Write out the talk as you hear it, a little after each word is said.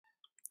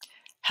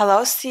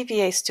Hello,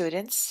 CVA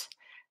students.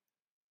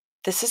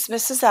 This is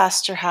Mrs.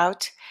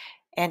 Osterhout,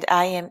 and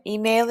I am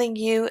emailing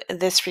you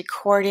this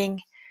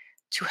recording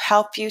to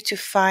help you to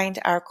find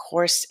our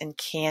course in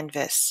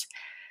Canvas.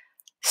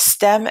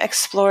 STEM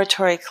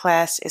Exploratory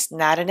class is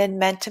not an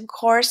Edmentum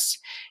course.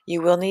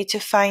 You will need to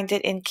find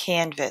it in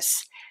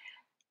Canvas.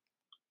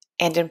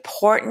 And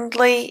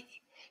importantly,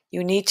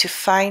 you need to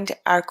find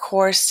our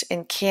course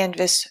in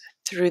Canvas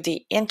through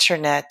the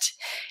internet.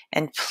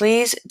 And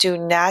please do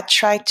not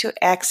try to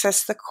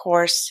access the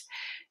course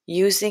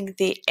using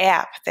the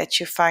app that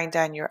you find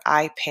on your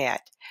iPad.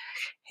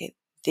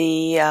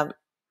 The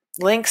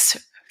links,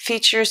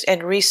 features,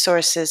 and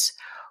resources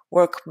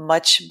work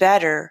much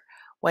better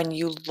when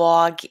you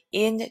log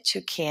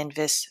into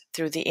Canvas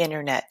through the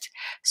internet.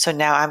 So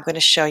now I'm going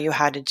to show you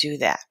how to do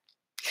that.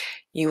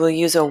 You will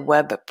use a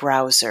web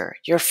browser.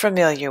 You're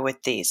familiar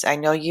with these. I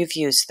know you've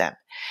used them.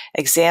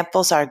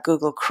 Examples are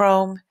Google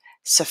Chrome,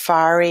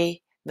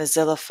 Safari,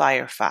 Mozilla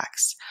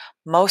Firefox.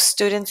 Most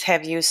students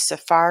have used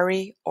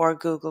Safari or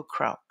Google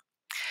Chrome.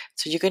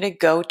 So you're going to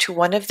go to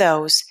one of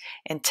those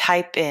and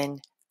type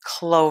in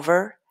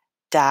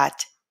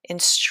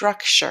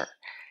Clover.Instructure.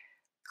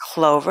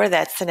 Clover,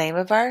 that's the name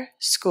of our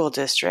school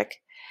district.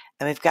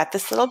 And we've got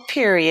this little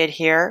period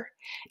here,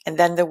 and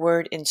then the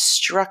word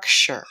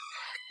Instructure.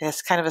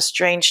 That's kind of a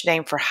strange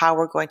name for how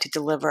we're going to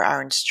deliver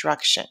our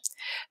instruction.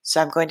 So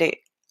I'm going to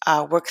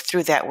work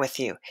through that with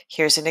you.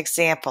 Here's an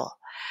example.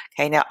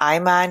 Okay, now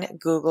I'm on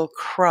Google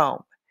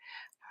Chrome.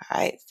 All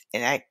right,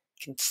 and I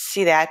can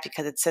see that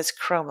because it says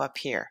Chrome up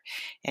here.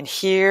 And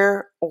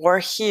here or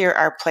here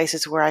are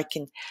places where I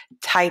can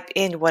type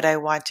in what I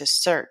want to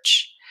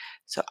search.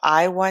 So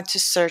I want to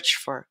search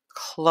for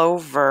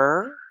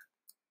Clover,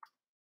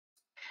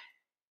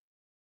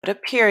 put a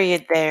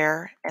period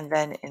there, and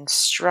then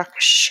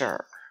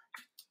Instructure.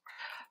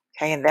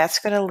 Okay, and that's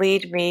going to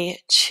lead me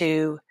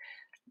to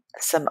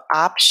some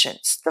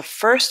options. The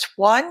first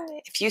one,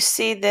 if you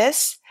see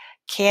this,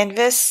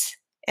 Canvas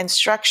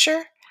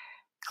Instructure,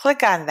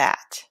 click on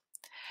that.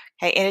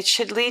 Okay, and it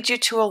should lead you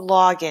to a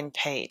login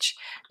page.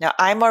 Now,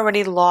 I'm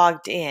already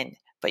logged in,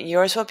 but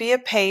yours will be a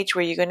page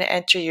where you're going to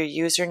enter your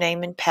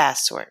username and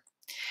password.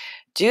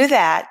 Do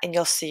that, and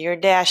you'll see your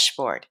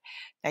dashboard.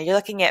 Now, you're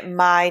looking at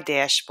my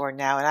dashboard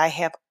now, and I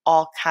have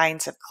all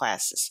kinds of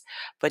classes,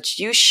 but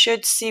you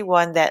should see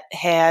one that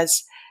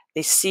has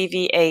the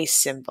CVA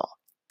symbol.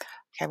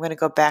 Okay, I'm going to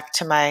go back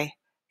to my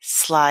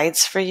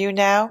slides for you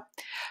now.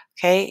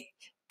 Okay,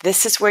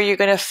 this is where you're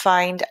going to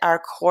find our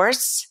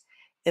course.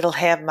 It'll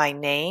have my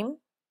name,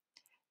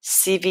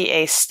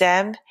 CVA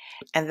STEM,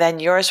 and then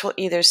yours will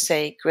either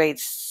say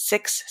grades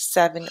 6,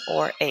 7,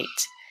 or 8.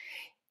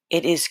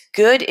 It is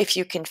good if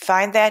you can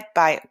find that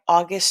by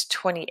August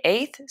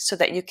 28th so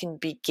that you can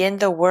begin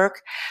the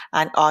work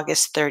on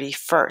August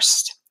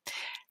 31st.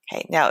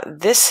 Okay, now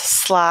this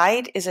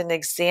slide is an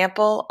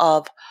example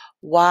of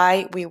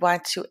why we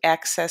want to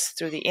access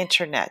through the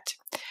internet.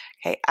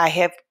 Okay, I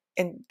have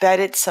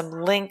embedded some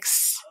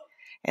links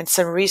and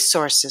some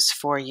resources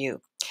for you.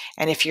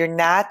 And if you're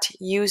not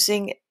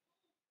using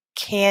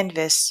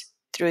Canvas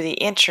through the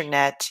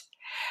internet,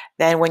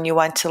 then when you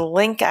want to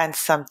link on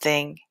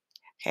something,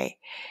 okay,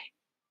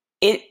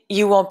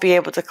 you won't be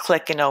able to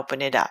click and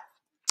open it up.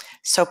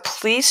 So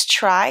please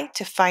try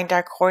to find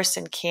our course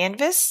in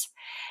Canvas.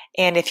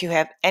 And if you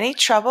have any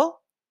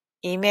trouble,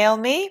 email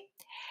me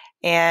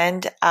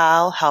and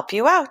I'll help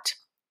you out.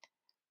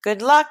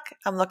 Good luck.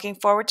 I'm looking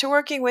forward to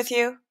working with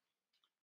you.